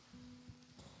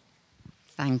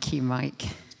Thank you, Mike.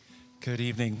 Good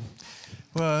evening.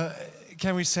 Well,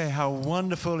 can we say how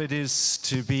wonderful it is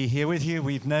to be here with you?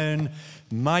 We've known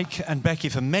Mike and Becky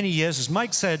for many years. As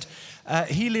Mike said,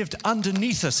 he lived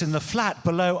underneath us in the flat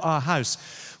below our house.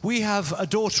 We have a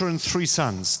daughter and 3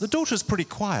 sons. The daughter's pretty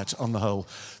quiet on the whole.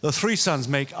 The 3 sons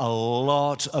make a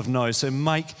lot of noise. So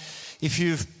Mike, if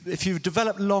you've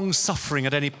developed long suffering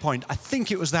at any point, I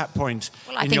think it was that point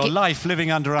in your life living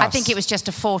under us. I think it was just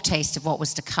a foretaste of what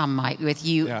was to come, Mike, with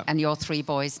you and your 3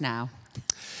 boys now.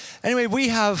 Anyway, we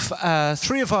have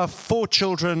 3 of our 4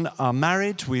 children are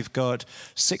married. We've got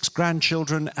 6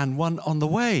 grandchildren and 1 on the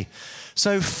way.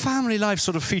 So family life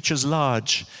sort of features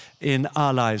large in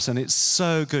our lives, and it's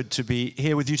so good to be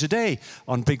here with you today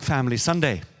on Big Family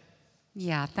Sunday.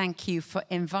 Yeah, thank you for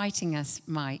inviting us,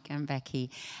 Mike and Becky.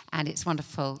 And it's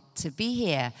wonderful to be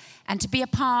here and to be a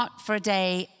part for a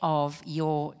day of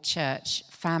your church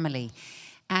family.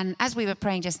 And as we were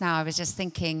praying just now, I was just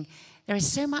thinking, there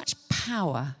is so much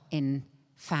power in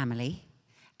family,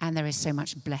 and there is so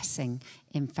much blessing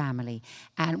in family.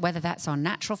 And whether that's our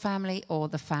natural family or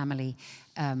the family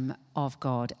of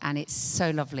God. And it's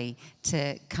so lovely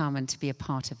to come and to be a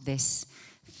part of this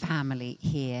family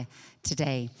here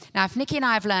today. Now, if Nikki and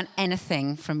I have learned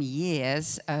anything from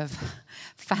years of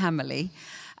family,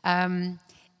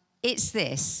 it's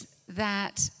this,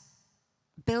 that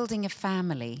building a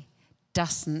family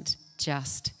doesn't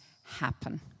just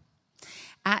happen.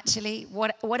 Actually,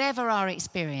 whatever our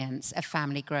experience of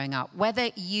family growing up, whether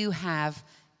you have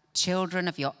children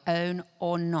of your own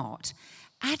or not,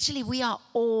 actually we are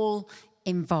all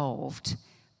involved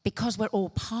because we're all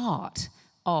part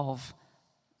of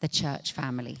the church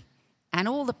family. And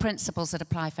all the principles that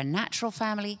apply for natural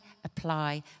family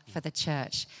apply for the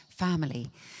church family.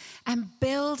 And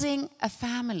building a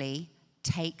family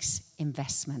takes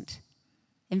investment.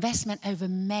 Investment over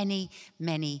many,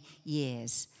 many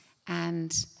years.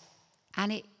 And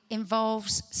it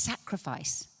involves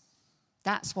sacrifice.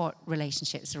 That's what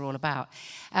relationships are all about.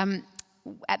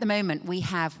 At the moment, we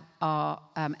have our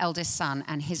eldest son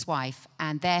and his wife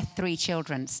and their 3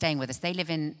 children staying with us. They live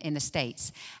in the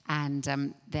States, and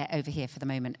they're over here for the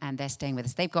moment, and they're staying with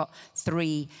us. They've got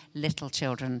 3 little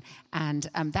children, and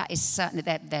that is certainly,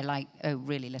 they're like,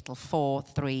 really little, 4,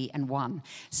 3, and 1.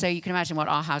 So you can imagine what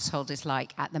our household is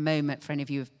like at the moment for any of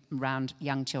you around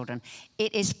young children.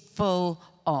 It is full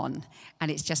on, and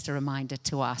it's just a reminder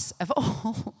to us of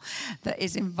all that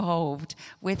is involved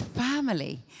with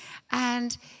family.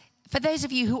 And for those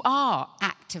of you who are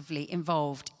actively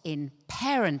involved in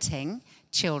parenting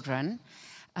children,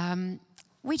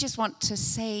 we just want to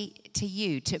say to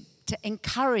you, to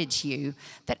encourage you,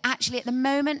 that actually at the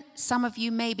moment, some of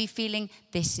you may be feeling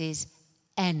this is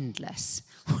endless.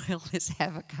 Will this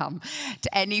ever come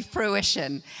to any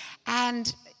fruition?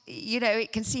 And you know,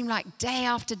 it can seem like day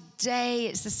after day,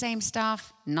 it's the same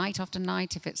stuff, night after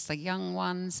night, if it's the young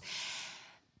ones.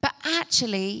 But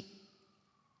actually,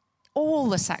 all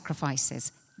the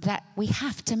sacrifices that we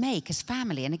have to make as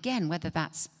family, and again, whether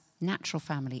that's natural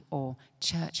family or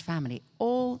church family,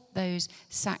 all those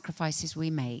sacrifices we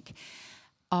make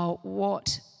are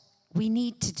what we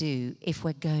need to do if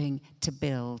we're going to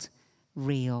build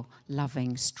real,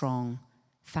 loving, strong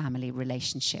family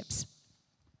relationships.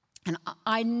 And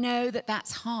I know that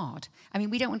that's hard. I mean,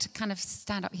 we don't want to kind of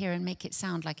stand up here and make it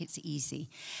sound like it's easy.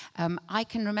 I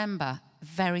can remember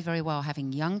very, very well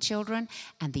having young children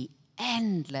and the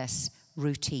endless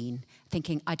routine,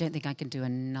 thinking, I don't think I can do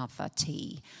another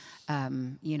tea.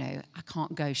 You know, I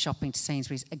can't go shopping to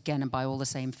Sainsbury's again and buy all the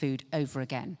same food over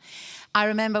again. I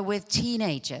remember with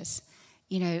teenagers,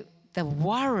 you know, the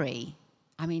worry.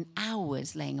 I mean,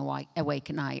 hours laying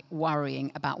awake at night,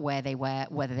 worrying about where they were,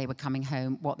 whether they were coming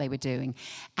home, what they were doing.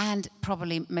 And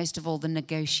probably most of all, the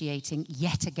negotiating,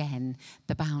 yet again,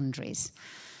 the boundaries.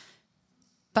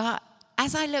 But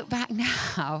as I look back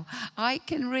now, I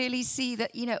can really see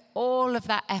that, you know, all of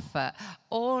that effort,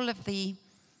 all of the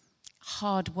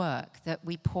hard work that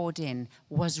we poured in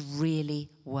was really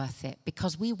worth it,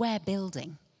 because we were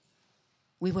building.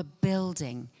 We were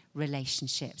building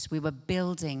relationships. We were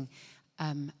building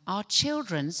our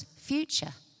children's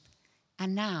future.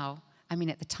 And now, I mean,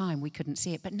 at the time we couldn't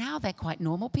see it, but now they're quite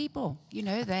normal people. You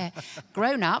know, they're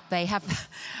grown up, they have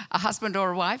a husband or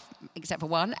a wife, except for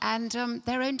one, and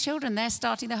their own children. They're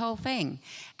starting the whole thing.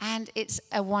 And it's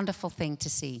a wonderful thing to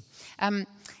see.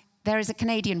 There is a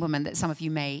Canadian woman that some of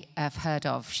you may have heard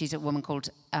of. She's a woman called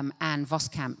Anne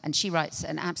Voskamp, and she writes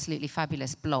an absolutely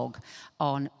fabulous blog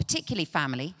on particularly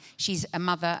family. She's a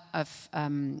mother of,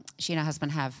 she and her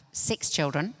husband have 6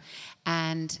 children,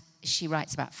 and she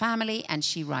writes about family, and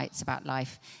she writes about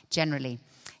life generally.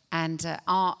 And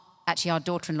our actually, our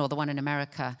daughter-in-law, the one in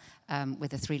America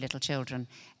with the 3 little children,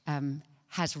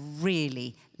 has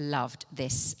really loved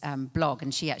this blog.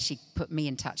 And she actually put me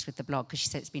in touch with the blog because she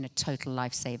said it's been a total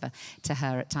lifesaver to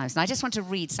her at times. And I just want to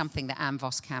read something that Anne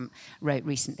Voskamp wrote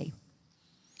recently.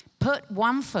 Put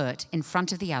one foot in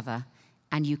front of the other,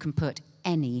 and you can put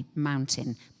any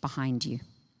mountain behind you.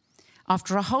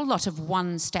 After a whole lot of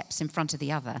one steps in front of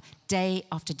the other, day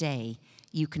after day,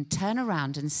 you can turn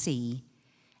around and see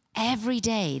every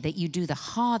day that you do the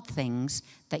hard things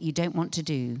that you don't want to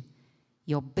do,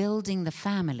 you're building the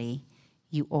family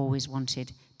you always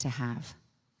wanted to have.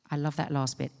 I love that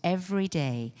last bit. Every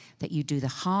day that you do the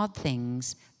hard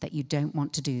things that you don't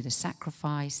want to do, the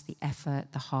sacrifice, the effort,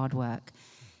 the hard work,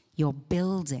 you're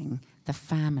building the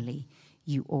family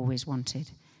you always wanted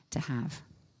to have.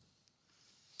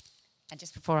 And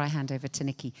just before I hand over to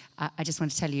Nikki, I just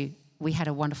want to tell you, we had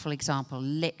a wonderful example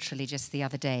literally just the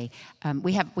other day.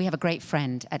 We have a great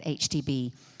friend at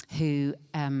HTB who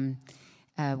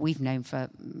we've known for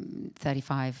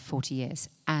 35, 40 years.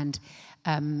 And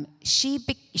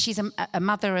she's a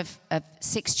mother of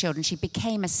 6 children. She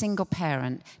became a single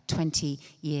parent 20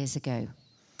 years ago.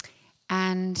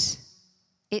 And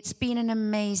it's been an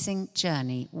amazing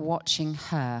journey watching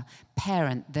her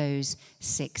parent those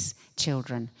 6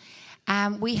 children.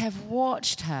 And we have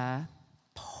watched her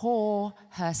pour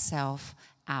herself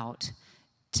out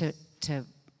to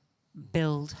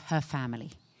build her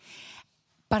family.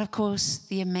 But of course,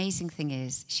 the amazing thing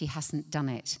is she hasn't done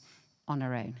it on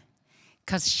her own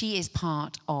because she is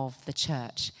part of the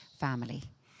church family.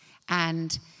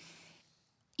 And,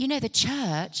 you know, the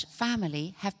church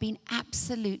family have been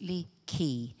absolutely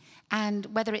key. And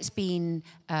whether it's been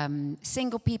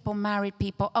single people, married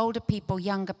people, older people,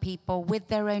 younger people, with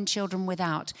their own children,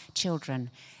 without children,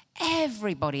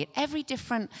 everybody at every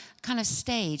different kind of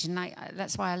stage, and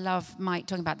that's why I love Mike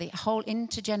talking about the whole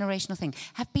intergenerational thing,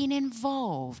 have been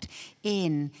involved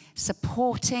in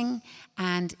supporting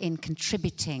and in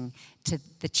contributing to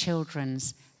the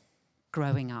children's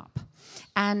growing up.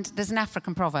 And there's an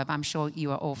African proverb, I'm sure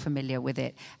you are all familiar with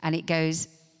it, and it goes,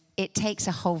 it takes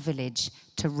a whole village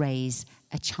to raise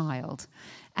a child.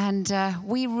 And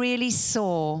we really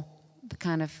saw the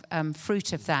kind of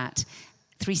fruit of that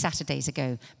 3 Saturdays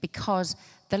ago, because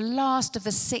the last of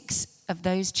the 6 of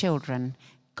those children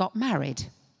got married.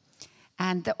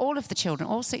 And all of the children,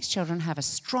 all 6 children, have a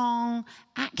strong,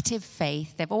 active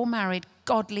faith. They've all married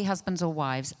godly husbands or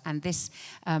wives. And this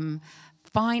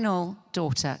final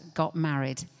daughter got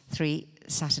married 3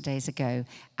 Saturdays ago.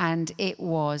 And it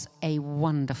was a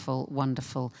wonderful,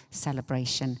 wonderful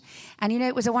celebration. And you know,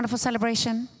 it was a wonderful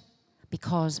celebration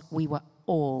because we were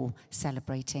all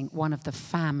celebrating one of the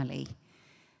family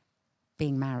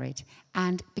being married,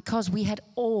 and because we had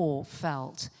all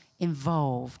felt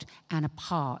involved and a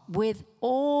part with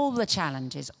all the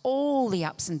challenges, all the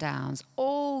ups and downs,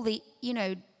 all the, you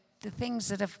know, the things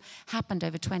that have happened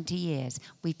over 20 years,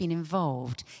 we've been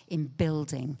involved in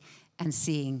building and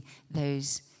seeing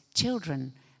those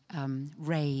children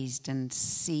raised and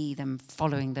see them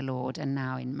following the Lord and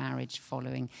now in marriage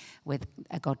following with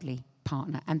a godly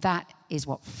partner. And that is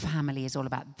what family is all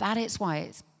about. That is why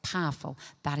it's powerful.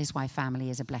 That is why family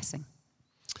is a blessing.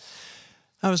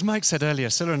 Now, as Mike said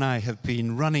earlier, Scylla and I have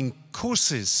been running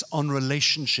courses on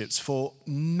relationships for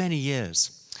many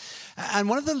years. And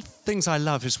one of the things I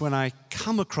love is when I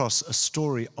come across a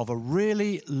story of a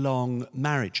really long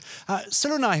marriage.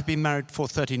 Scylla and I have been married for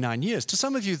 39 years. To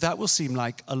some of you, that will seem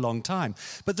like a long time.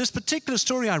 But this particular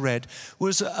story I read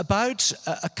was about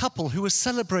a couple who were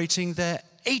celebrating their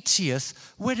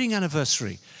 80th wedding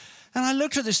anniversary. And I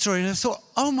looked at this story and I thought,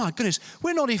 oh my goodness,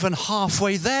 we're not even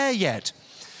halfway there yet.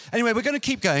 Anyway, we're going to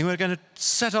keep going. We're going to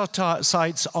set our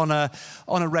sights on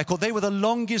a record. They were the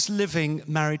longest living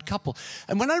married couple.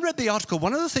 And when I read the article,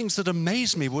 one of the things that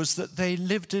amazed me was that they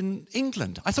lived in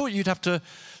England. I thought you'd have to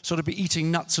sort of be eating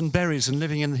nuts and berries and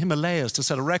living in the Himalayas to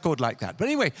set a record like that. But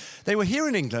anyway, they were here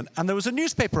in England, and there was a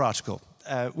newspaper article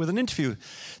with an interview.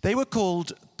 They were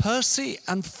called Percy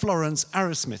and Florence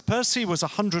Arrowsmith. Percy was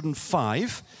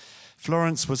 105.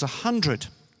 Florence was 100.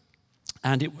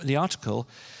 And the article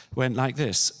went like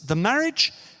this. The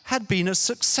marriage had been a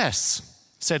success,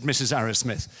 said Mrs.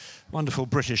 Arrowsmith. Wonderful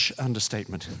British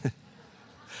understatement.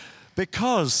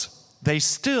 Because they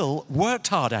still worked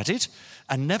hard at it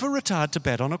and never retired to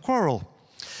bed on a quarrel.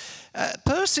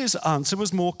 Percy's answer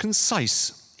was more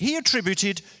concise. He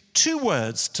attributed 2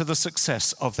 words to the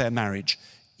success of their marriage.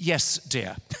 Yes,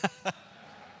 dear.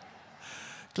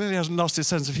 Clearly hasn't lost his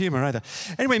sense of humour either.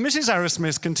 Anyway, Mrs.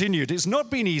 Arrowsmith continued, it's not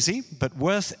been easy, but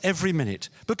worth every minute,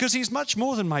 because he's much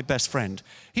more than my best friend.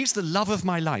 He's the love of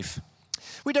my life.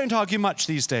 We don't argue much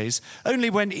these days, only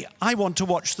when I want to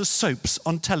watch the soaps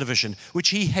on television, which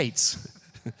he hates.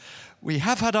 We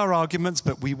have had our arguments,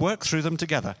 but we work through them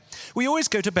together. We always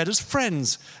go to bed as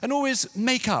friends and always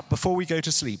make up before we go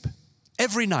to sleep.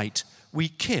 Every night, we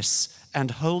kiss and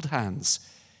hold hands.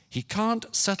 He can't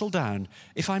settle down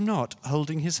if I'm not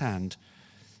holding his hand.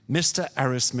 Mr.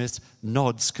 Arrowsmith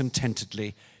nods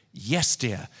contentedly. Yes,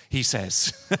 dear, he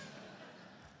says.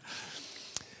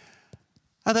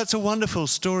 And that's a wonderful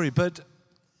story, but,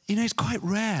 it's quite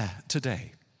rare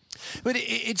today. But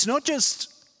it's not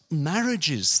just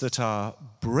marriages that are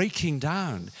breaking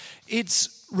down.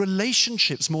 It's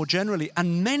relationships more generally.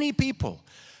 And many people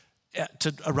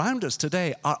around us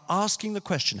today are asking the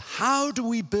question, how do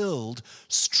we build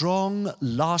strong,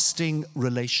 lasting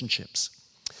relationships?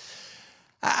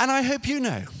 And I hope you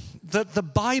know that the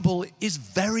Bible is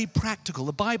very practical.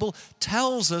 The Bible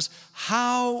tells us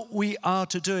how we are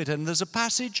to do it. And there's a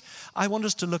passage I want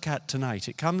us to look at tonight.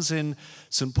 It comes in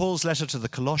St. Paul's letter to the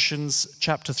Colossians,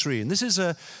 chapter 3. And this is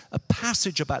a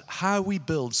passage about how we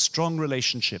build strong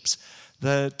relationships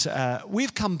that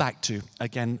we've come back to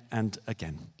again and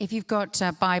again. If you've got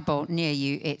a Bible near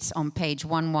you, it's on page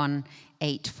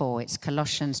 1184. It's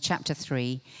Colossians chapter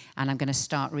 3, and I'm going to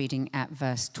start reading at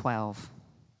verse 12.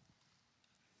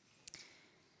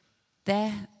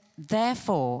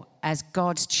 Therefore, as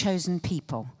God's chosen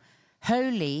people,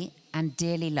 holy and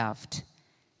dearly loved,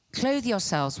 clothe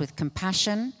yourselves with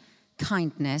compassion,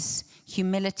 kindness,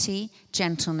 humility,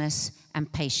 gentleness,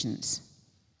 and patience.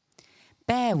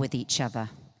 Bear with each other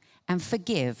and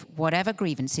forgive whatever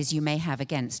grievances you may have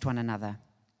against one another.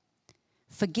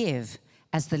 Forgive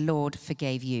as the Lord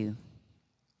forgave you.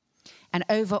 And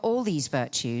over all these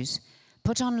virtues,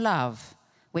 put on love,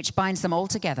 which binds them all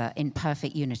together in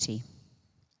perfect unity.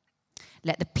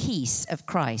 Let the peace of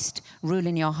Christ rule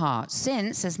in your hearts,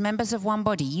 since, as members of one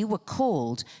body, you were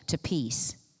called to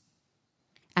peace.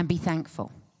 And be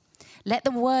thankful. Let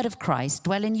the word of Christ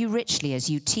dwell in you richly as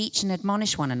you teach and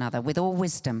admonish one another with all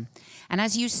wisdom, and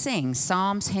as you sing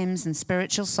psalms, hymns, and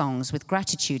spiritual songs with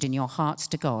gratitude in your hearts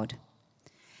to God.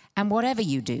 And whatever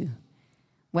you do,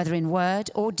 whether in word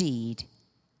or deed,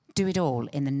 do it all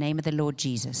in the name of the Lord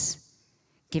Jesus,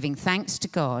 giving thanks to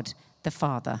God the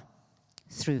Father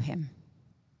through him.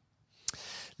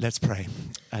 Let's pray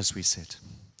as we sit.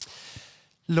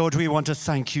 Lord, we want to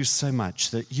thank you so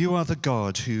much that you are the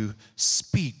God who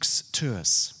speaks to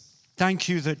us. Thank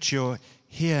you that you're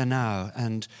here now,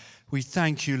 and we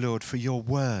thank you, Lord, for your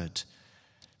word,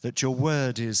 that your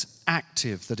word is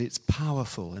active, that it's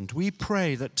powerful. And we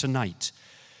pray that tonight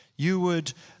you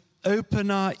would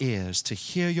open our ears to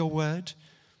hear your word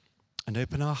and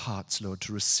open our hearts, Lord,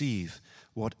 to receive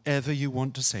whatever you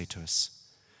want to say to us.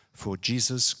 For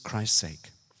Jesus Christ's sake.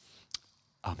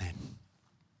 Amen.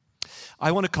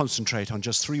 I want to concentrate on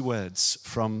just 3 words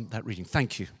from that reading.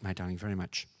 Thank you, my darling, very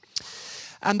much.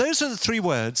 And those are the 3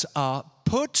 words are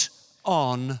put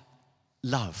on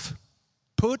love.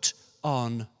 Put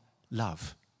on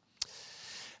love.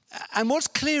 And what's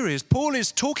clear is Paul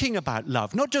is talking about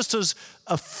love, not just as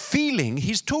a feeling.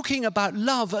 He's talking about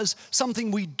love as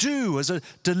something we do, as a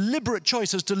deliberate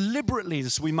choice, as deliberately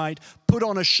as we might put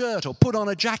on a shirt or put on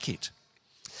a jacket.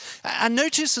 And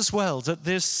notice as well that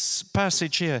this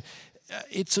passage here,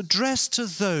 it's addressed to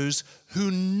those who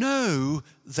know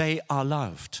they are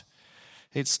loved.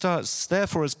 It starts,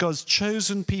 therefore, as God's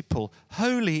chosen people,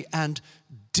 holy and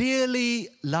dearly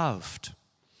loved.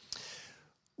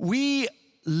 We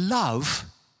love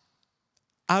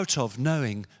out of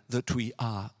knowing that we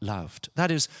are loved.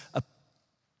 That is a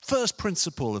first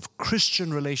principle of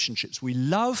Christian relationships. We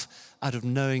love out of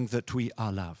knowing that we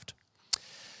are loved.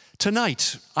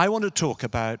 Tonight, I want to talk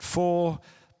about 4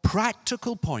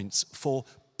 practical points for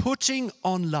putting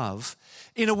on love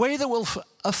in a way that will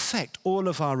affect all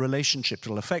of our relationships.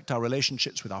 It'll affect our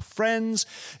relationships with our friends.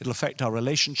 It'll affect our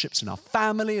relationships in our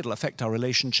family. It'll affect our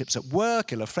relationships at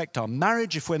work. It'll affect our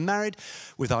marriage if we're married,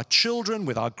 with our children,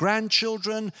 with our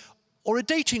grandchildren, or a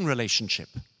dating relationship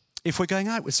if we're going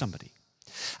out with somebody.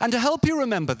 And to help you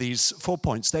remember these 4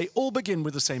 points, they all begin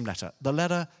with the same letter, the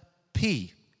letter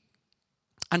P.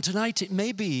 And tonight it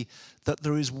may be that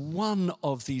there is one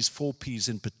of these 4 Ps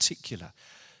in particular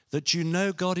that you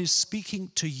know God is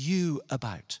speaking to you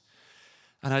about.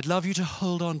 And I'd love you to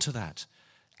hold on to that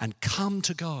and come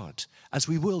to God, as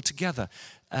we will together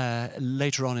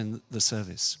later on in the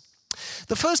service.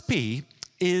 The first P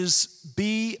is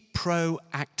be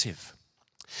proactive.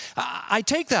 I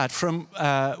take that from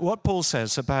what Paul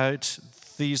says about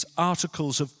these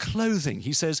articles of clothing.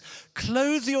 He says,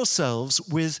 clothe yourselves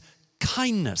with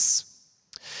kindness.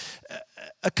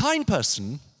 A kind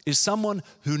person is someone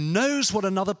who knows what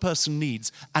another person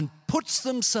needs and puts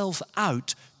themselves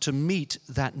out to meet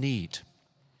that need.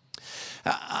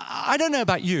 I don't know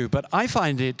about you, but I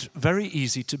find it very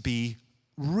easy to be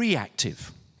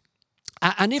reactive.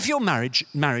 And if you're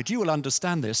married, you will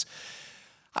understand this.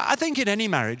 I think in any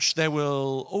marriage there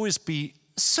will always be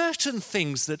certain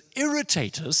things that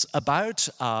irritate us about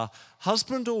our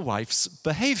husband or wife's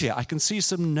behavior. I can see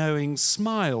some knowing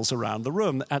smiles around the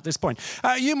room at this point.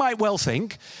 You might well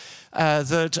think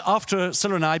that after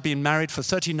Cilla and I have been married for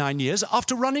 39 years,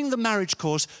 after running the marriage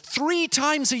course 3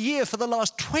 times a year for the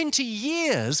last 20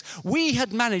 years, we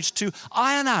had managed to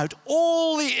iron out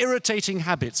all the irritating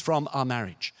habits from our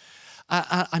marriage.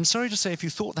 I'm sorry to say, if you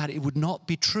thought that, it would not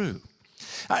be true.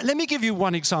 Let me give you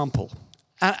one example.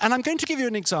 And I'm going to give you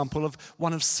an example of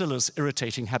one of Cilla's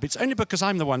irritating habits, only because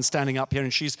I'm the one standing up here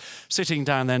and she's sitting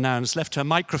down there now and has left her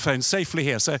microphone safely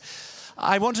here. So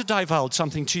I want to divulge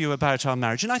something to you about our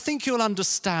marriage, and I think you'll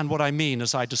understand what I mean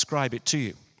as I describe it to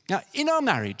you. Now, in our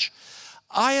marriage,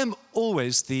 I am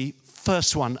always the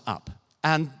first one up.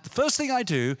 And the first thing I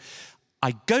do,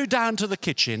 I go down to the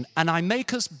kitchen and I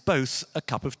make us both a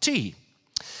cup of tea.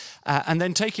 And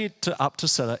then take it up to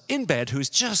Cilla in bed, who is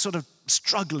just sort of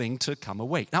struggling to come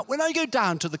awake. Now, when I go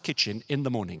down to the kitchen in the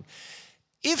morning,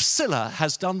 if Cilla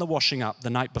has done the washing up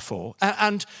the night before,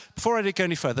 and before I go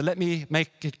any further, let me make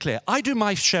it clear, I do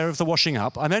my share of the washing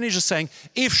up. I'm only just saying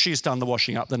if she's done the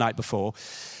washing up the night before.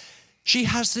 She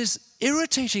has this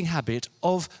irritating habit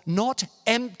of not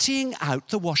emptying out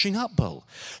the washing up bowl.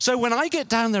 So when I get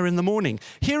down there in the morning,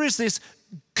 here is this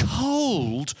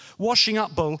cold washing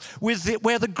up bowl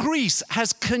where the grease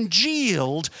has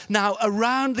congealed now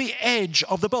around the edge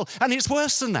of the bowl. And it's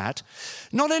worse than that.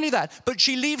 Not only that, but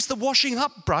she leaves the washing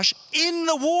up brush in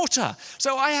the water.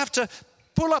 So I have to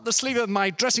pull up the sleeve of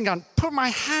my dressing gown, put my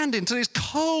hand into this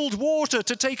cold water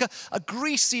to take a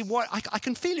greasy water. I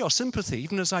can feel your sympathy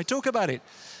even as I talk about it.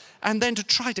 And then to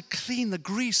try to clean the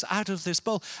grease out of this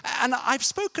bowl. And I've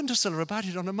spoken to Cilla about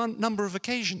it on a number of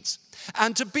occasions.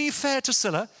 And to be fair to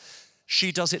Cilla,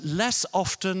 she does it less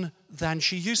often than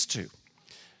she used to.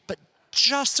 But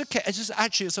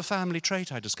actually it's a family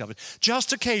trait I discovered.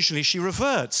 Just occasionally she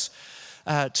reverts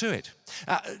to it.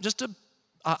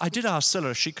 I did ask Cilla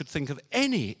if she could think of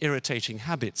any irritating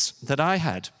habits that I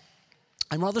had.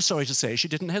 I'm rather sorry to say she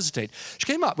didn't hesitate.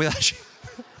 She came up with actually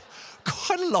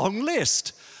quite a long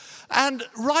list. And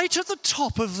right at the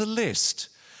top of the list,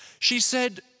 she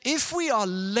said, if we are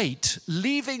late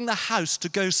leaving the house to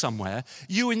go somewhere,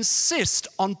 you insist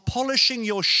on polishing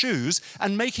your shoes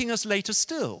and making us later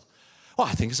still. Well,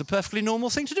 I think it's a perfectly normal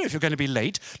thing to do. If you're going to be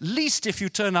late, at least if you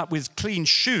turn up with clean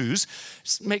shoes,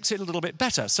 it makes it a little bit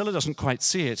better. Cilla doesn't quite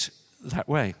see it that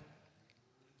way.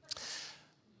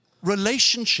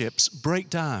 Relationships break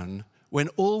down when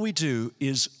all we do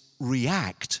is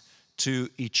react to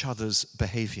each other's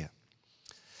behavior.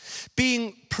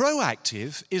 Being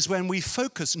proactive is when we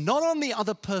focus not on the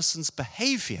other person's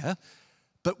behavior,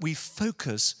 but we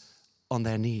focus on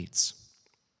their needs.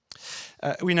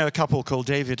 We know a couple called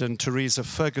David and Teresa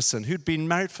Ferguson who'd been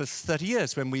married for 30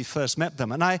 years when we first met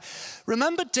them. And I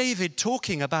remember David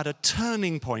talking about a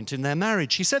turning point in their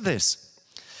marriage. He said this,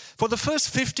 for the first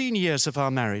 15 years of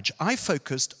our marriage, I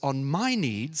focused on my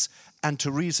needs and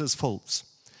Teresa's faults.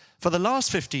 For the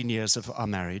last 15 years of our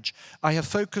marriage, I have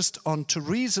focused on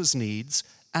Teresa's needs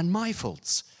and my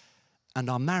faults, and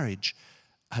our marriage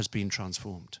has been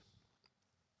transformed.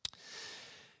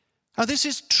 Now, this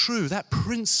is true. That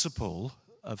principle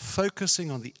of focusing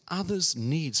on the other's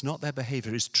needs, not their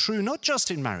behavior, is true not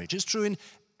just in marriage. It's true in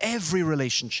every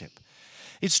relationship.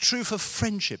 It's true for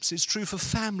friendships. It's true for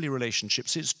family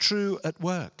relationships. It's true at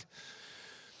work.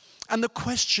 And the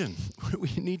question we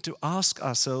need to ask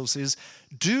ourselves is,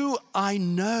 do I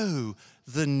know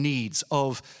the needs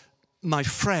of my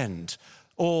friend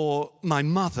or my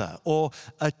mother or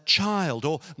a child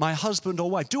or my husband or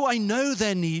wife? Do I know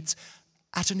their needs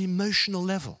at an emotional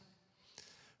level?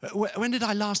 When did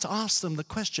I last ask them the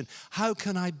question, how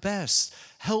can I best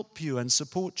help you and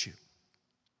support you?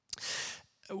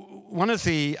 One of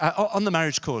the, on the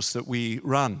marriage course that we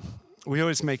run, we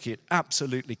always make it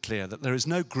absolutely clear that there is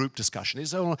no group discussion.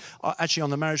 It's actually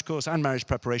on the marriage course and marriage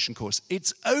preparation course.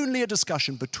 It's only a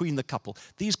discussion between the couple.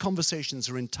 These conversations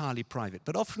are entirely private,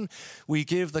 but often we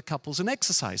give the couples an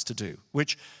exercise to do,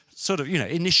 which sort of,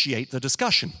 initiate the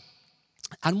discussion.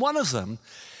 And one of them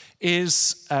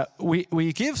is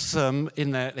we give them,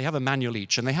 they have a manual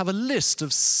each, and they have a list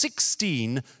of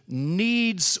 16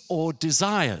 needs or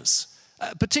desires,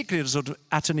 particularly sort of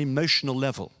at an emotional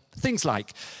level. Things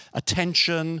like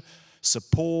attention,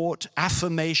 support,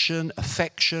 affirmation,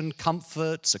 affection,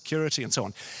 comfort, security, and so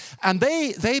on. And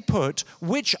they put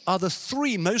which are the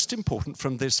 3 most important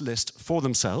from this list for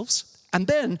themselves. And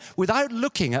then, without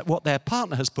looking at what their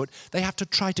partner has put, they have to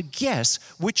try to guess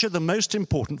which are the most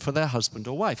important for their husband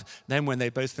or wife. Then when they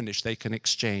both finish, they can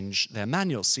exchange their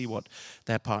manuals, see what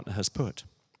their partner has put.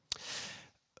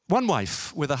 One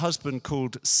wife with a husband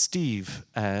called Steve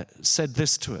said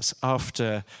this to us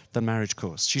after the marriage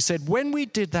course. She said, when we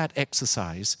did that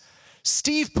exercise,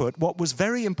 Steve put what was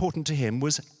very important to him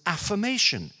was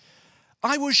affirmation.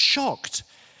 I was shocked.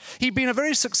 He'd been a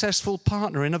very successful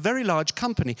partner in a very large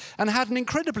company and had an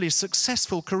incredibly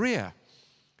successful career.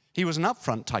 He was an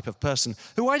upfront type of person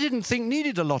who I didn't think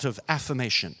needed a lot of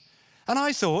affirmation. And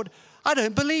I thought, I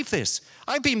don't believe this.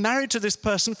 I've been married to this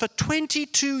person for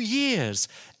 22 years,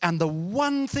 and the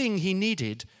one thing he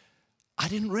needed, I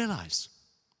didn't realize.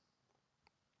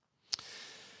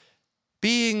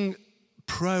 Being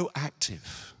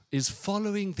proactive is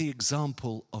following the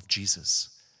example of Jesus.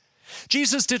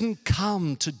 Jesus didn't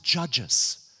come to judge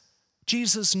us.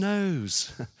 Jesus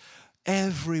knows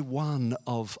every one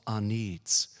of our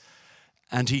needs,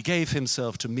 and he gave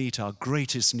himself to meet our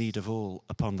greatest need of all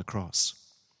upon the cross.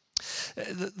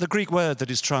 The Greek word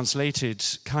that is translated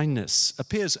kindness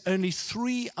appears only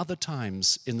 3 other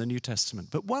times in the New Testament,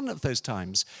 but one of those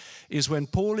times is when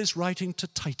Paul is writing to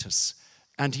Titus,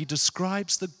 and he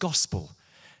describes the gospel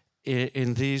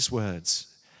in these words: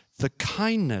 the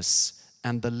kindness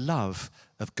and the love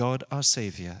of God our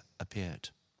Saviour appeared.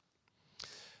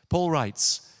 Paul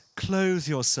writes, clothe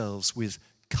yourselves with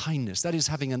kindness. That is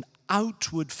having an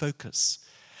outward focus.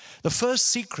 The first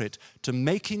secret to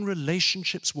making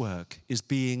relationships work is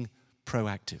being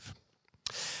proactive.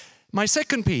 My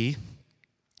second P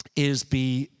is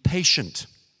be patient.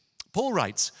 Paul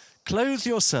writes, clothe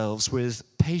yourselves with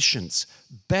patience.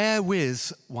 Bear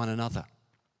with one another.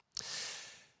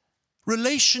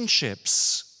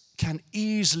 Relationships can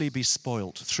easily be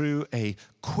spoilt through a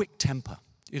quick temper.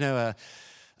 You know,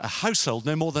 a household,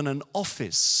 no more than an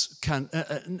office,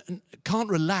 can't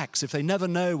relax if they never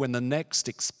know when the next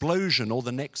explosion or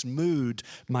the next mood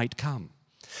might come.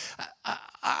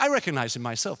 I recognize in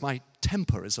myself my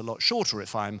temper is a lot shorter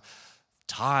if I'm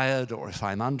tired or if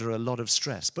I'm under a lot of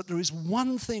stress. But there is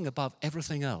one thing above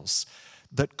everything else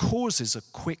that causes a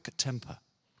quick temper,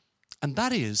 and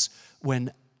that is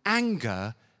when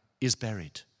anger is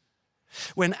buried.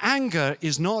 When anger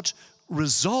is not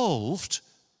resolved,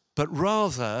 but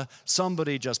rather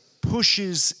somebody just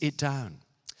pushes it down.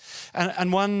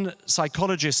 And one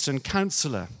psychologist and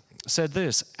counselor said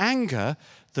this: anger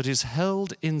that is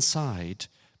held inside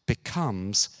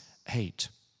becomes hate.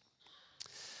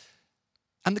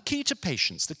 And the key to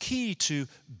patience, the key to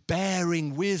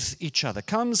bearing with each other,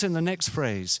 comes in the next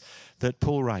phrase that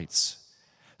Paul writes: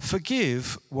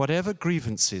 forgive whatever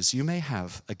grievances you may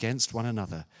have against one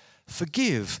another.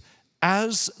 Forgive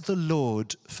as the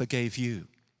Lord forgave you.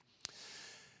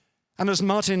 And as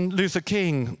Martin Luther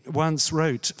King once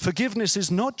wrote, forgiveness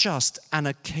is not just an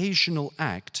occasional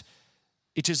act,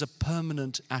 it is a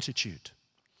permanent attitude.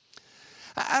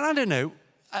 And I don't know,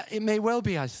 it may well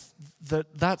be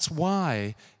that's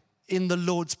why in the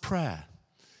Lord's Prayer,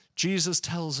 Jesus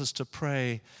tells us to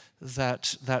pray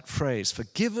that phrase,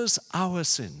 forgive us our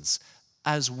sins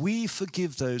as we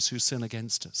forgive those who sin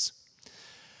against us.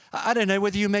 I don't know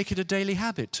whether you make it a daily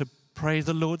habit to pray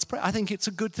the Lord's Prayer. I think it's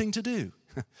a good thing to do.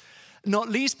 Not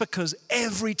least because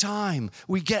every time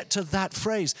we get to that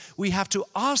phrase, we have to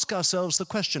ask ourselves the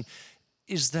question,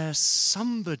 is there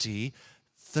somebody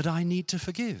that I need to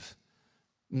forgive?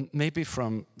 Maybe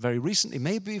from very recently,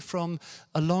 maybe from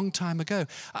a long time ago.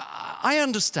 I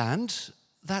understand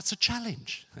that's a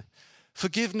challenge.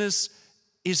 Forgiveness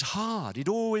is hard. It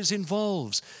always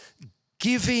involves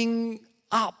giving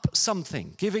up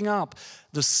something, giving up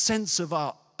the sense of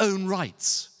our own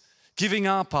rights, giving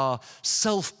up our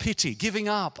self-pity, giving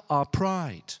up our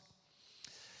pride.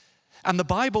 And the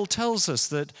Bible tells us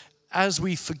that as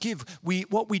we forgive,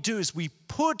 what we do is we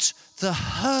put the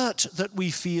hurt that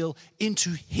we feel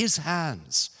into his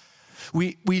hands.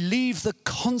 We leave the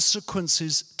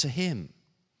consequences to him.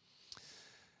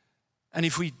 And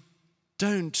if we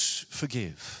don't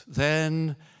forgive,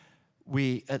 then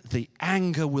the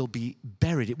anger will be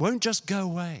buried. It won't just go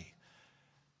away.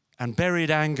 And buried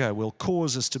anger will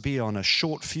cause us to be on a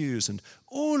short fuse, and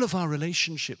all of our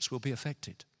relationships will be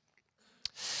affected.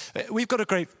 We've got a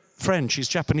great friend, she's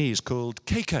Japanese, called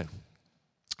Keiko.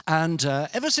 And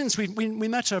ever since we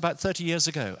met her about 30 years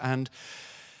ago, and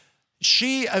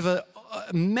she, over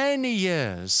many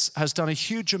years has done a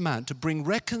huge amount to bring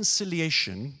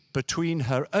reconciliation between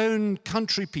her own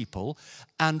country people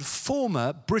and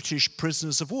former British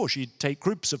prisoners of war. She'd take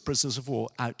groups of prisoners of war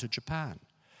out to Japan.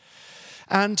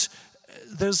 And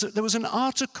there was an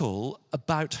article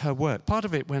about her work. Part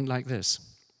of it went like this.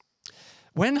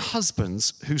 When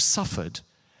husbands who suffered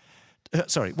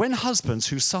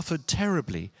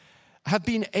terribly have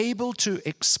been able to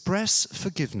express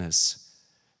forgiveness,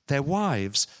 their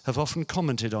wives have often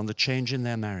commented on the change in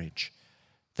their marriage.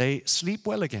 They sleep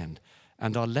well again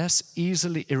and are less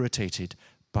easily irritated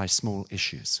by small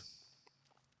issues.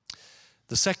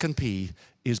 The second P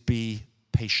is be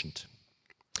patient.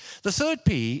 The third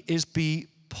P is be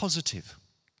positive.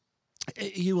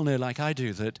 You will know, like I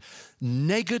do, that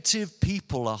negative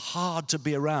people are hard to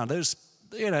be around. Those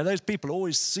people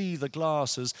always see the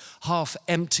glass as half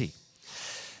empty.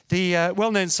 The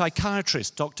well-known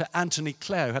psychiatrist, Dr. Anthony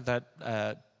Clare, who had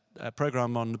that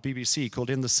program on the BBC called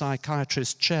In the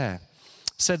Psychiatrist's Chair,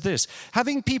 said this: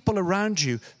 having people around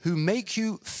you who make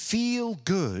you feel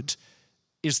good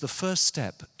is the first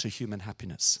step to human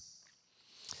happiness.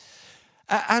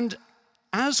 And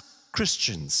as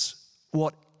Christians,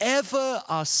 whatever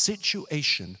our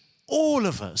situation, all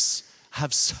of us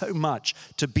have so much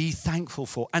to be thankful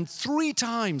for. And 3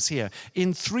 times here,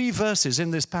 in 3 verses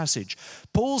in this passage,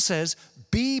 Paul says,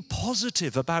 be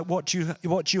positive about what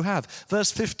you have. Verse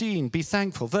 15, be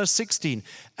thankful. Verse 16,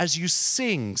 as you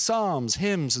sing psalms,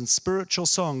 hymns, and spiritual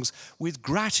songs with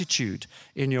gratitude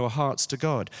in your hearts to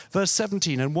God. Verse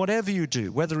 17, and whatever you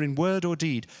do, whether in word or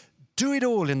deed, do it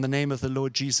all in the name of the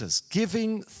Lord Jesus,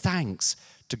 giving thanks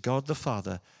to God the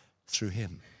Father through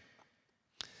him.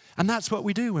 And that's what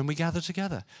we do when we gather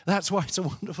together. That's why it's a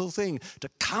wonderful thing to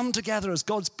come together as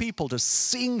God's people, to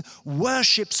sing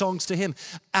worship songs to him.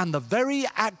 And the very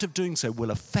act of doing so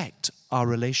will affect our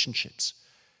relationships.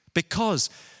 Because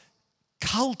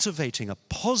cultivating a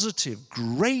positive,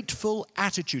 grateful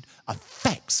attitude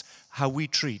affects how we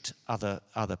treat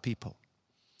other people.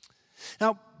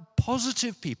 Now,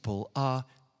 positive people are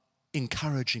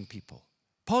encouraging people.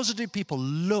 Positive people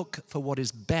look for what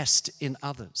is best in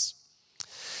others.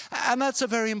 And that's a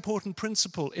very important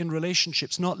principle in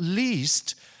relationships, not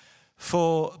least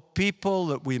for people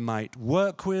that we might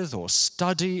work with or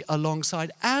study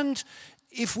alongside, and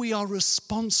if we are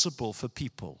responsible for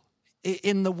people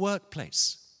in the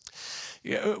workplace.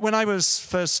 When I was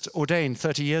first ordained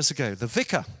 30 years ago, the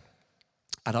vicar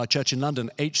at our church in London,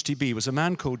 HTB, was a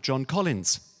man called John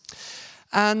Collins.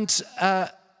 And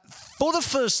for the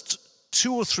first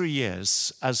 2 or 3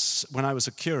 years, when I was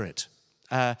a curate,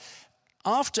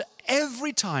 after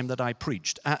every time that I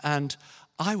preached, and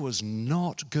I was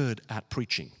not good at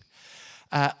preaching,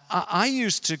 I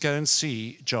used to go and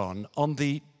see John on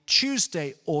the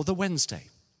Tuesday or the Wednesday.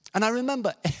 And I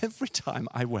remember every time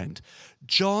I went,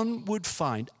 John would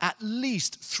find at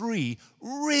least 3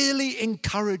 really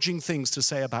encouraging things to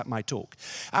say about my talk.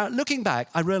 Looking back,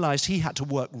 I realized he had to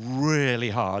work really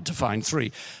hard to find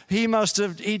 3. He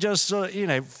just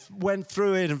went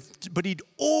through it, but he'd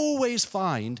always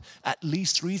find at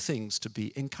least 3 things to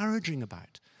be encouraging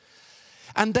about.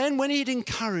 And then when he'd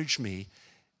encourage me,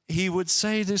 he would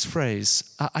say this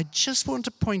phrase, I just want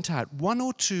to point out 1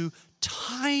 or 2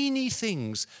 tiny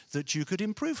things that you could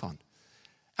improve on.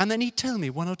 And then he'd tell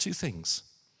me 1 or 2 things.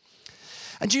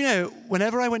 And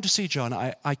whenever I went to see John,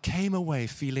 I came away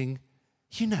feeling,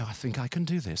 I think I can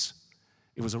do this.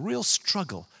 It was a real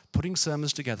struggle putting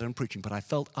sermons together and preaching, but I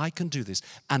felt I can do this.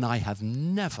 And I have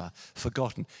never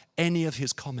forgotten any of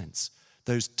his comments,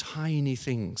 those tiny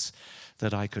things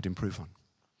that I could improve on.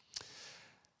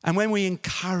 And when we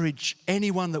encourage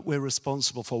anyone that we're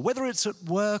responsible for, whether it's at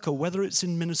work or whether it's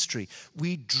in ministry,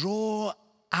 we draw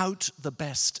out the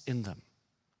best in them.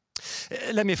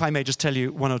 Let me, if I may, just tell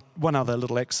you one other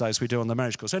little exercise we do on the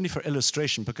marriage course, only for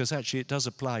illustration, because actually it does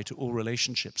apply to all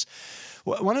relationships.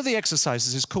 One of the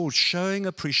exercises is called showing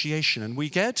appreciation, and we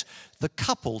get the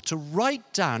couple to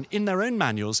write down in their own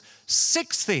manuals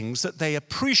 6 things that they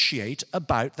appreciate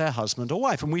about their husband or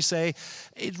wife. And we say,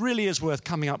 it really is worth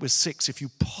coming up with 6 if you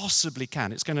possibly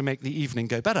can. It's going to make the evening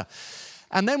go better.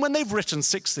 And then when they've written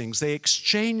 6 things, they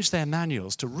exchange their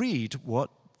manuals to read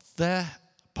what their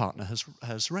partner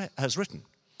has written.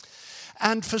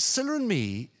 And for Scylla and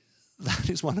me, that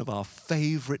is one of our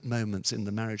favorite moments in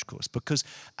the marriage course, because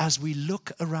as we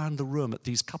look around the room at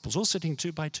these couples, all sitting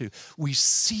 2 by 2, we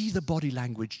see the body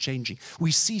language changing.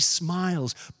 We see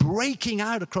smiles breaking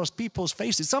out across people's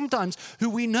faces, sometimes who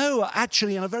we know are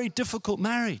actually in a very difficult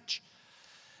marriage.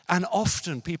 And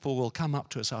often people will come up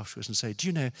to us afterwards and say, do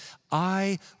you know,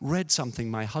 I read something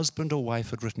my husband or wife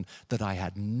had written that I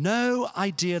had no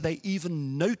idea they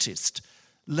even noticed,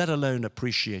 let alone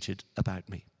appreciated about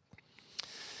me.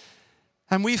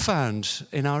 And we found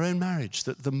in our own marriage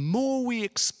that the more we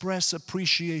express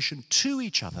appreciation to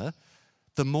each other,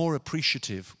 the more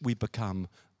appreciative we become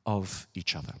of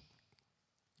each other.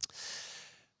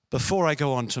 Before I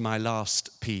go on to my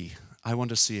last P, I want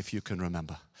to see if you can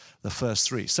remember the first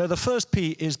three. So the first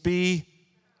P is be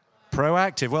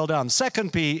proactive. Well done.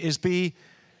 Second P is be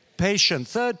patient.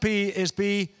 Third P is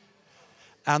be,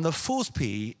 and the fourth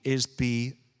P is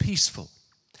be peaceful.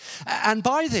 And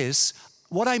by this,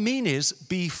 what I mean is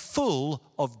be full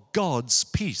of God's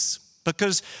peace.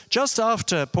 Because just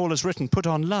after Paul has written, put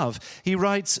on love, he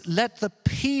writes, let the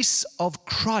peace of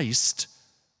Christ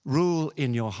rule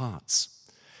in your hearts.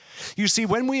 You see,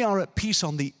 when we are at peace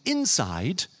on the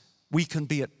inside, we can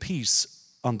be at peace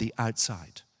on the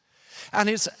outside. And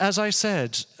it's, as I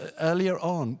said earlier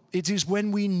on, it is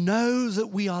when we know that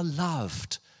we are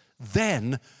loved,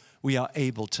 then we are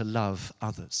able to love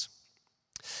others.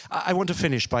 I want to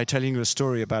finish by telling you a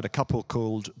story about a couple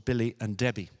called Billy and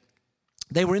Debbie.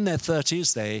 They were in their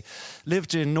 30s, they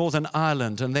lived in Northern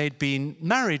Ireland, and they'd been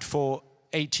married for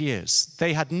 8 years.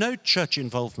 They had no church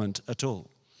involvement at all.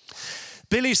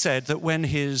 Billy said that when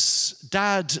his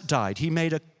dad died, he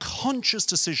made a conscious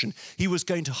decision. He was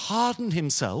going to harden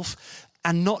himself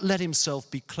and not let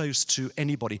himself be close to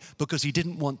anybody because he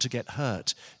didn't want to get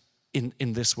hurt in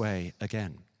this way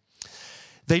again.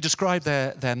 They described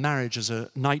their marriage as a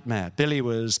nightmare. Billy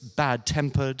was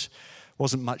bad-tempered,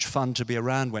 wasn't much fun to be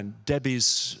around. When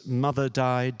Debbie's mother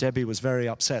died, Debbie was very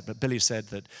upset, but Billy said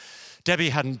that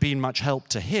Debbie hadn't been much help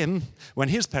to him when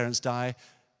his parents died,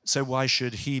 so why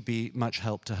should he be much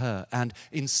help to her? And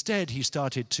instead, he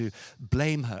started to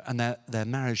blame her, and their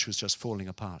marriage was just falling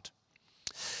apart.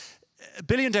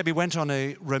 Billy and Debbie went on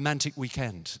a romantic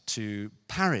weekend to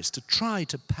Paris to try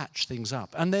to patch things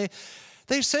up. And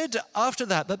they said after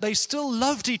that they still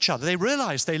loved each other. They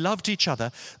realized they loved each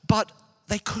other, but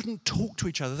they couldn't talk to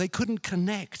each other. They couldn't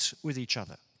connect with each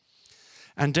other.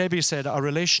 And Debbie said, our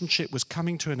relationship was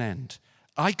coming to an end.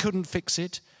 I couldn't fix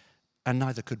it, and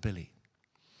neither could Billy.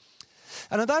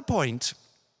 And at that point,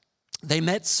 they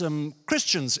met some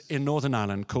Christians in Northern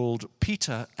Ireland called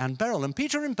Peter and Beryl. And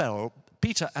Peter and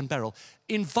Beryl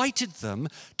invited them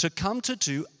to come to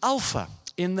do Alpha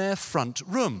in their front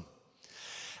room.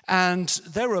 And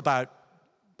there were about,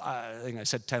 I think I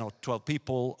said 10 or 12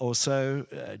 people or so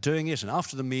doing it. And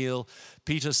after the meal,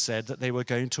 Peter said that they were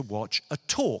going to watch a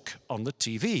talk on the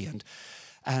TV.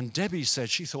 And Debbie said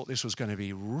she thought this was going to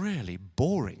be really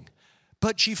boring,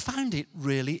 but she found it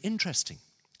really interesting.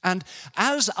 And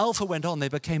as Alpha went on, they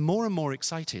became more and more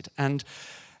excited. And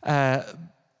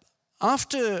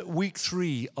after week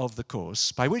 3 of the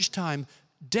course, by which time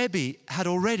Debbie had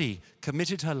already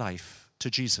committed her life to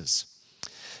Jesus,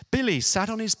 Billy sat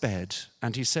on his bed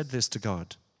and he said this to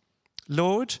God: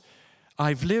 Lord,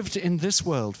 I've lived in this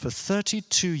world for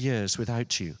 32 years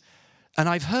without you, and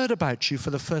I've heard about you for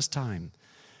the first time.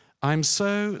 I'm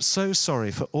so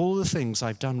sorry for all the things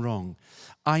I've done wrong.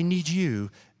 I need you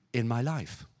in my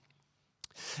life.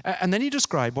 And then he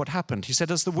described what happened. He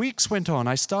said, as the weeks went on,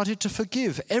 I started to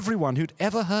forgive everyone who'd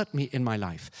ever hurt me in my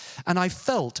life, and I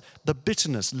felt the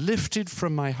bitterness lifted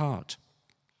from my heart.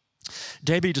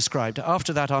 Debbie described,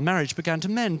 after that, our marriage began to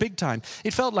mend big time.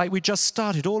 It felt like we just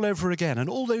started all over again, and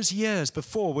all those years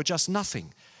before were just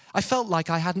nothing. I felt like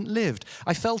I hadn't lived.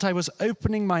 I felt I was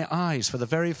opening my eyes for the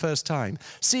very first time,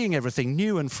 seeing everything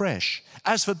new and fresh.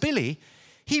 As for Billy,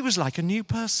 he was like a new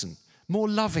person, more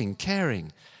loving,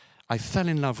 caring. I fell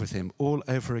in love with him all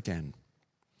over again.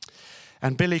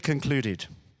 And Billy concluded,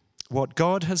 what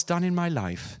God has done in my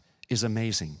life is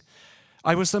amazing.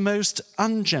 I was the most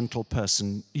ungentle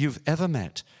person you've ever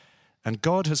met, and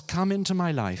God has come into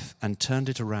my life and turned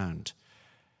it around.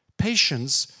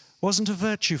 Patience wasn't a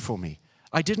virtue for me.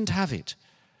 I didn't have it.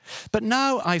 But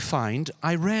now I find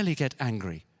I rarely get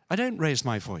angry. I don't raise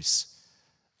my voice.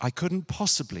 I couldn't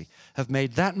possibly have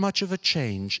made that much of a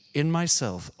change in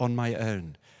myself on my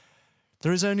own.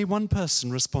 There is only one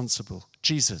person responsible,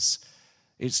 Jesus.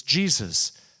 It's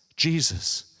Jesus,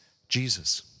 Jesus,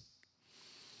 Jesus.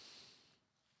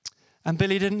 And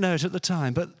Billy didn't know it at the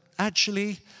time, but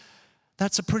actually,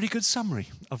 that's a pretty good summary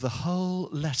of the whole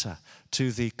letter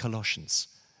to the Colossians.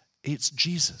 It's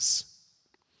Jesus.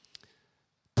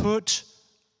 Put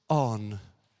on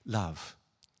love.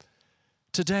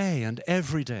 Today and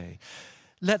every day,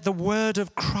 Let the word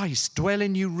of Christ dwell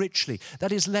in you richly.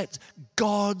 That is, let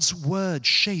God's word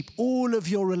shape all of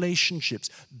your relationships.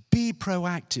 Be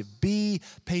proactive, be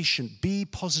patient, be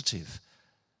positive,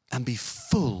 and be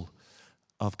full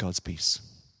of God's peace.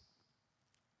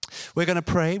 We're going to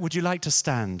pray. Would you like to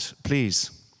stand,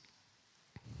 please?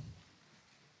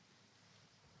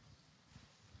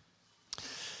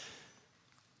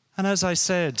 And as I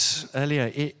said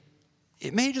earlier,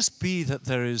 it may just be that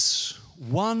there is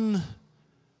one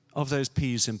of those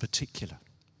P's in particular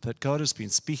that God has been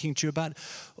speaking to you about,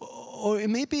 or it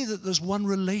may be that there's one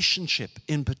relationship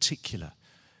in particular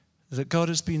that God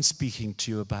has been speaking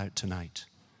to you about tonight.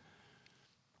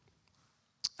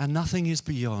 And nothing is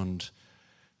beyond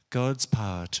God's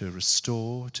power to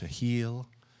restore, to heal,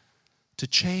 to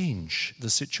change the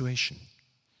situation.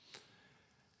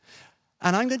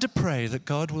 And I'm going to pray that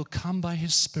God will come by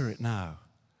his Spirit now,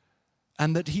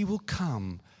 and that he will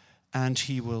come and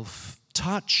he will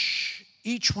touch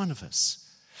each one of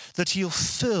us, that he'll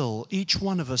fill each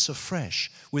one of us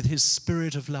afresh with his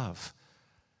Spirit of love,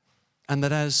 and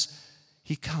that as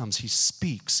he comes, he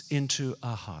speaks into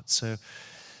our hearts. So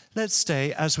let's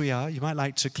stay as we are. You might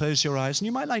like to close your eyes, and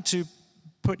you might like to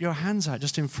put your hands out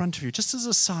just in front of you, just as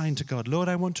a sign to God. Lord,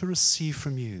 I want to receive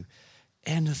from you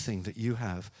anything that you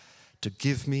have to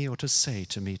give me or to say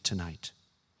to me tonight.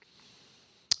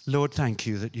 Lord, thank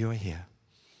you that you are here.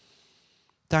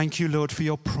 Thank you, Lord, for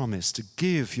your promise to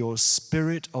give your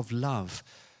Spirit of love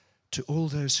to all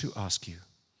those who ask you.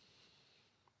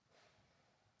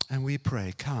 And we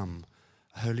pray, come,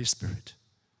 Holy Spirit.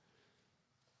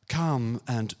 Come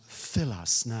and fill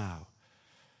us now.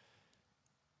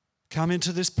 Come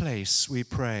into this place, we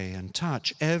pray, and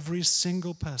touch every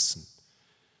single person.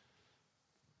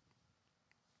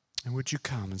 And would you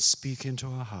come and speak into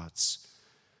our hearts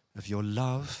of your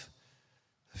love,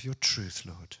 of your truth,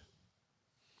 Lord.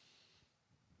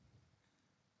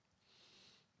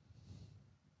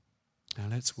 Now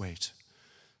let's wait.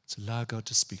 Let's allow God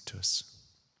to speak to us.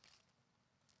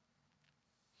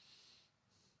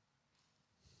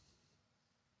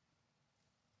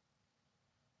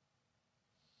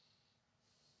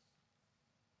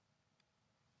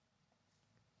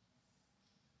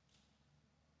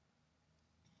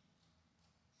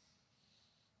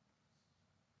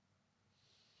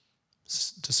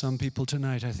 To some people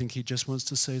tonight, I think he just wants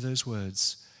to say those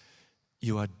words.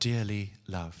 You are dearly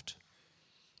loved.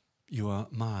 You are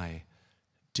my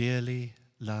dearly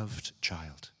loved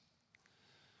child.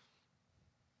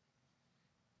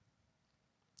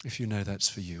 If you know that's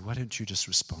for you, why don't you just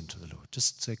respond to the Lord?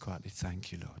 Just say quietly,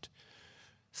 thank you, Lord.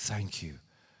 Thank you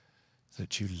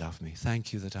that you love me.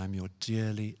 Thank you that I'm your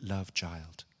dearly loved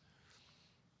child.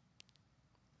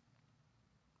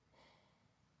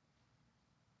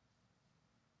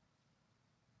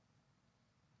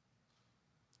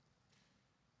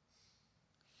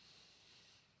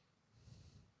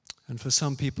 And for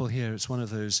some people here, it's one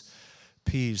of those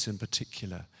P's in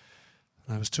particular.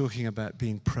 And I was talking about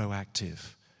being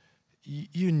proactive.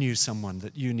 You knew someone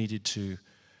that you needed to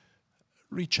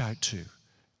reach out to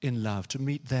in love, to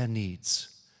meet their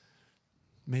needs.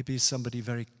 Maybe somebody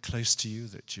very close to you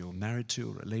that you're married to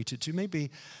or related to.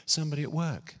 Maybe somebody at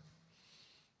work.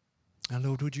 And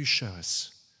Lord, would you show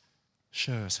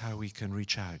us how we can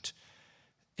reach out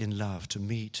in love to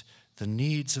meet the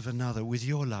needs of another with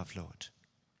your love, Lord.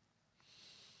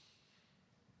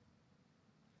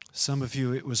 Some of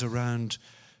you, it was around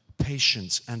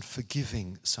patience and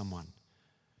forgiving someone.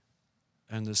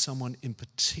 And there's someone in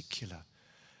particular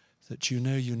that you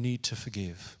know you need to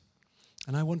forgive.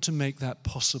 And I want to make that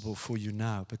possible for you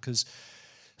now, because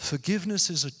forgiveness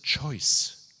is a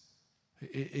choice.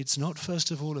 It's not,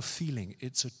 first of all, a feeling.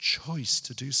 It's a choice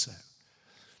to do so.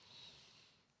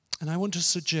 And I want to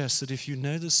suggest that if you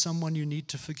know there's someone you need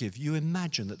to forgive, you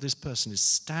imagine that this person is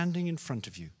standing in front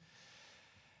of you,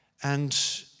 and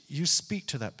you speak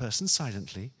to that person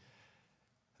silently.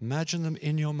 Imagine them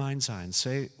in your mind's eye and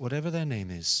say, whatever their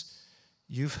name is,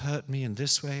 you've hurt me in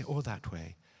this way or that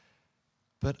way,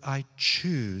 but I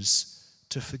choose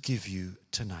to forgive you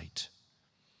tonight.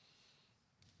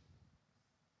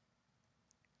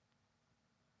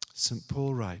 St.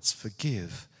 Paul writes,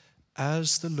 forgive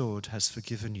as the Lord has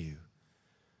forgiven you.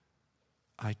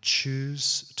 I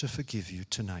choose to forgive you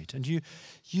tonight. And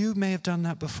you may have done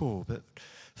that before, but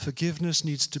forgiveness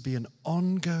needs to be an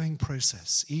ongoing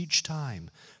process each time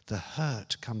the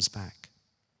hurt comes back.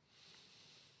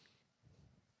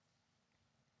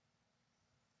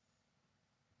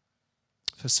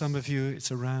 For some of you,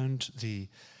 it's around the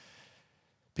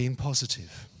being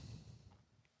positive.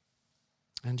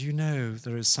 And you know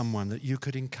there is someone that you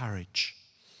could encourage.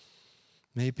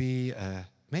 Maybe a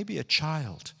maybe a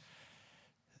child,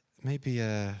 maybe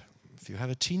if you have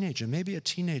a teenager, maybe a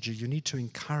teenager you need to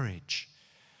encourage.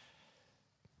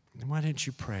 And why don't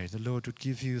you pray the Lord would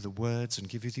give you the words and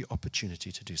give you the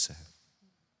opportunity to do so?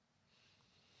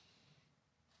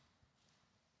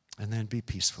 And then be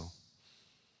peaceful.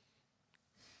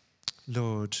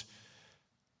 Lord,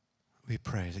 we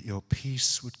pray that your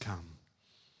peace would come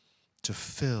to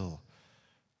fill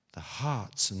the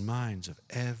hearts and minds of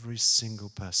every single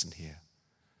person here.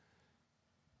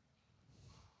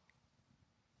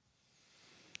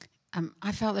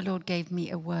 I felt the Lord gave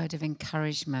me a word of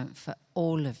encouragement for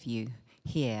all of you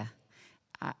here.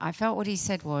 I felt what he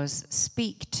said was,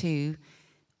 speak to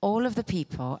all of the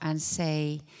people and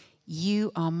say,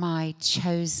 you are my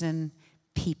chosen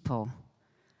people,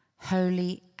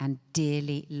 holy and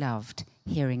dearly loved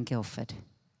here in Guildford.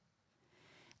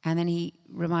 And then he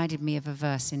reminded me of a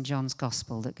verse in John's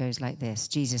Gospel that goes like this,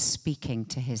 Jesus speaking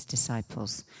to his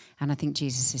disciples. And I think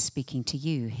Jesus is speaking to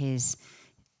you, his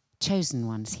chosen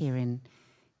ones here in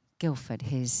Guildford,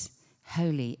 his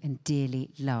holy and dearly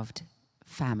loved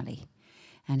family.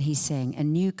 And he's saying, a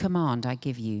new command I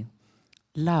give you,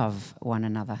 love one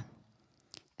another.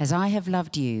 As I have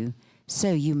loved you,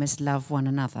 so you must love one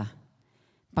another.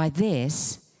 By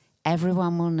this,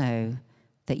 everyone will know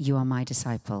that you are my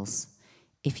disciples,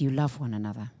 if you love one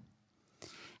another.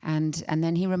 And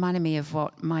then he reminded me of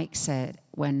what Mike said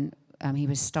when he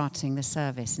was starting the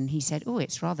service, and he said, oh,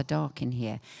 it's rather dark in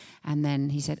here. And then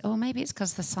he said, oh, maybe it's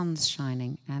because the sun's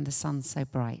shining and the sun's so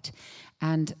bright.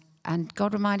 And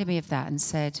God reminded me of that and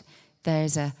said,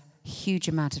 there's a huge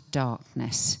amount of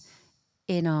darkness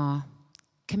in our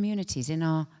communities,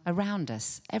 around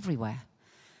us, everywhere.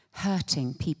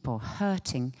 Hurting people,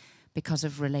 hurting because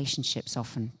of relationships,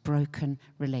 often broken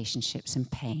relationships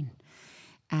and pain.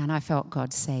 And I felt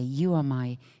God say, you are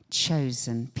my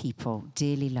chosen people,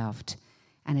 dearly loved.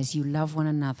 And as you love one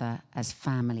another as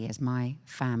family, as my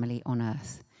family on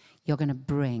earth, you're going to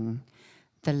bring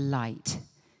the light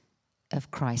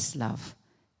of Christ's love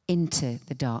into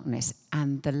the darkness.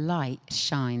 And the light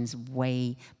shines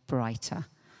way brighter.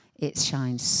 It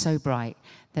shines so bright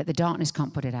that the darkness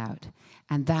can't put it out.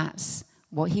 And that's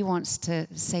what he wants to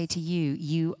say to you.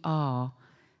 You are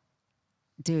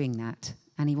doing that.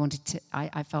 And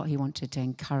I felt he wanted to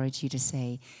encourage you to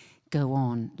say, go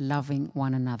on, loving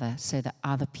one another so that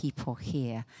other people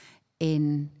here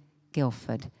in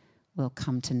Guildford will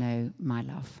come to know my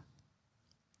love.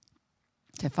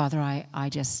 So, Father, I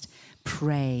just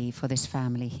pray for this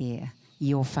family here,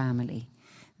 your family,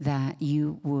 that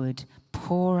you would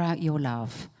pour out your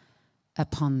love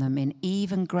upon them in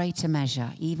even greater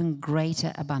measure, even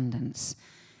greater abundance,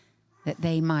 that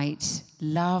they might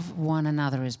love one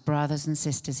another as brothers and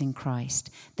sisters in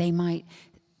Christ. They might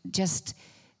just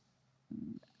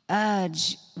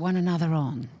urge one another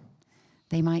on.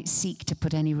 They might seek to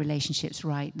put any relationships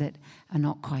right that are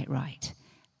not quite right.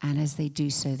 And as they do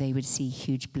so, they would see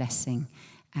huge blessing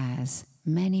as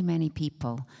many, many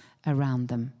people around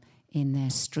them in their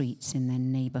streets, in their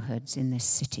neighborhoods, in this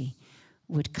city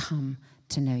would come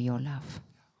to know your love.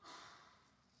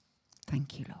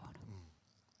 Thank you, Lord.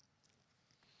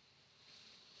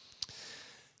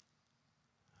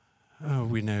 Oh,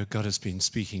 we know God has been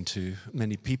speaking to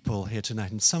many people here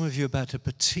tonight, and some of you about a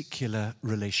particular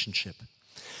relationship.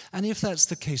 And if that's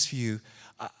the case for you,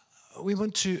 we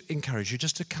want to encourage you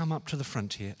just to come up to the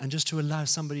front here and just to allow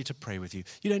somebody to pray with you.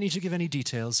 You don't need to give any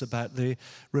details about the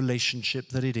relationship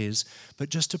that it is, but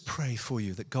just to pray for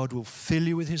you that God will fill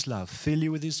you with his love, fill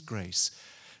you with his grace,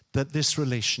 that this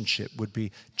relationship would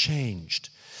be changed.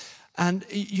 And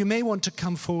you may want to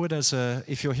come forward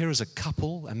if you're here as a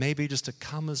couple, and maybe just to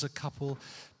come as a couple,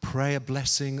 pray a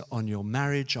blessing on your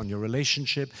marriage, on your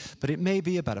relationship, but it may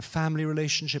be about a family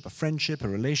relationship, a friendship, a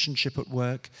relationship at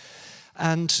work.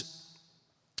 And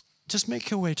just make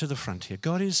your way to the front here.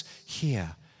 God is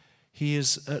here. He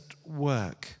is at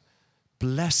work,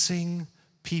 blessing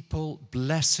people,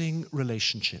 blessing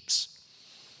relationships.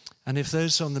 And if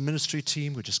those on the ministry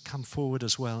team would just come forward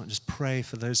as well and just pray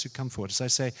for those who come forward. As I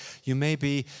say, you may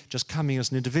be just coming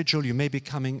as an individual, you may be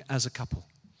coming as a couple.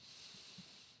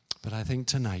 But I think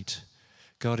tonight,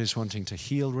 God is wanting to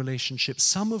heal relationships,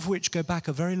 some of which go back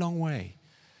a very long way.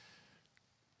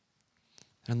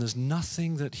 And there's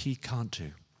nothing that he can't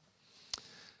do.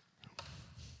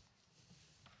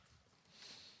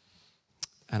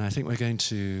 And I think we're going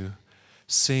to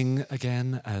sing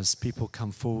again as people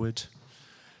come forward.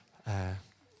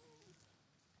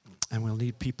 And we'll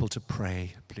need people to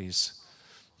pray, please.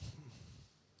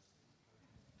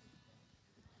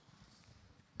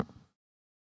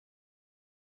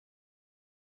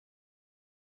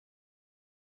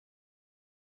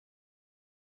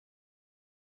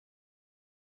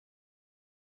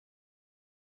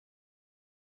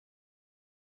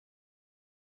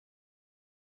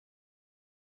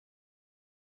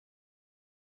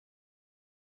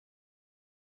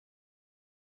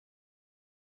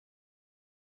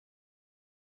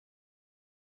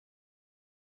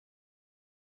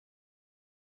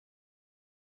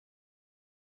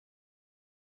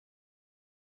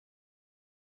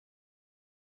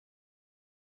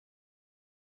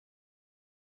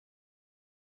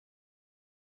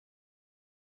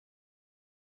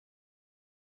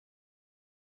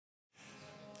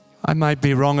 I might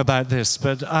be wrong about this,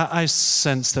 but I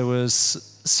sense there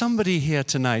was somebody here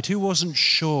tonight who wasn't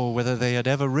sure whether they had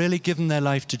ever really given their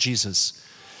life to Jesus.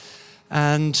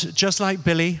 And just like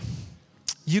Billy,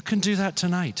 you can do that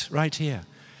tonight, right here.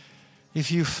 If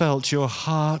you felt your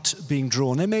heart being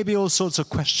drawn, there may be all sorts of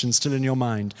questions still in your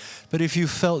mind, but if you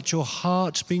felt your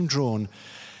heart being drawn,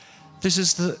 this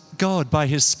is God by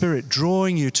His Spirit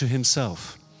drawing you to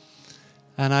Himself.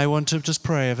 And I want to just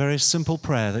pray a very simple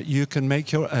prayer that you can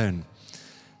make your own.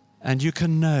 And you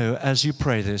can know as you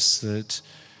pray this that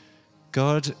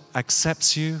God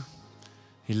accepts you,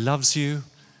 He loves you,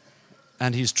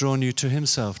 and He's drawn you to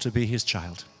Himself to be His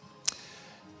child.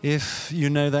 If you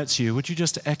know that's you, would you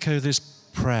just echo this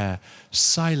prayer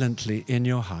silently in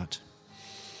your heart?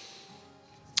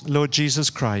 Lord Jesus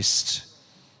Christ,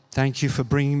 thank you for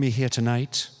bringing me here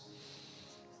tonight.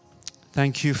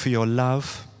 Thank you for your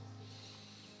love.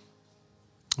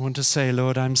 I want to say,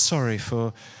 Lord, I'm sorry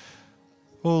for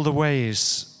all the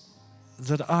ways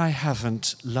that I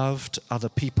haven't loved other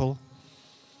people,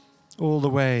 all the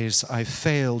ways I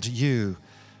failed you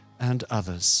and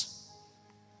others.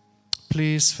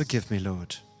 Please forgive me,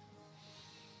 Lord.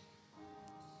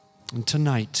 And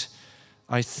tonight,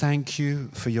 I thank you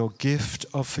for your gift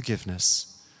of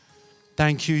forgiveness.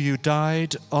 Thank you, you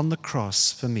died on the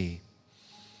cross for me.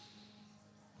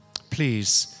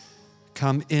 Please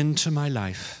come into my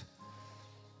life.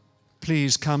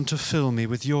 Please come to fill me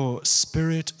with your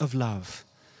spirit of love,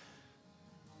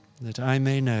 that I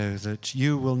may know that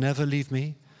you will never leave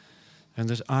me and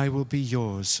that I will be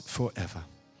yours forever.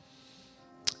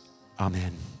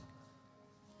 Amen.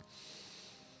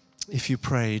 If you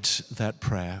prayed that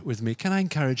prayer with me, can I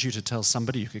encourage you to tell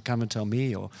somebody? You could come and tell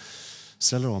me or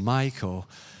Stella or Mike or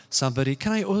somebody.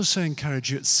 Can I also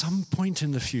encourage you at some point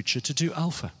in the future to do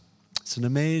Alpha? It's an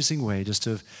amazing way just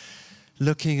of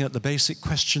looking at the basic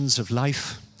questions of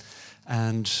life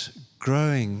and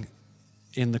growing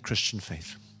in the Christian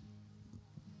faith.